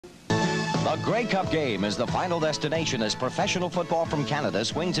The Grey Cup game is the final destination as professional football from Canada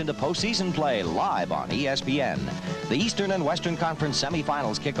swings into postseason play live on ESPN. The Eastern and Western Conference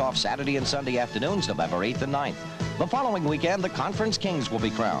semifinals kick off Saturday and Sunday afternoons, November 8th and 9th. The following weekend, the Conference Kings will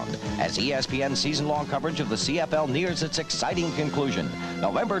be crowned as ESPN's season-long coverage of the CFL nears its exciting conclusion.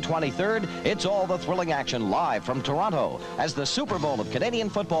 November 23rd, it's all the thrilling action live from Toronto as the Super Bowl of Canadian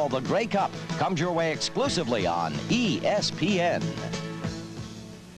football, the Grey Cup, comes your way exclusively on ESPN.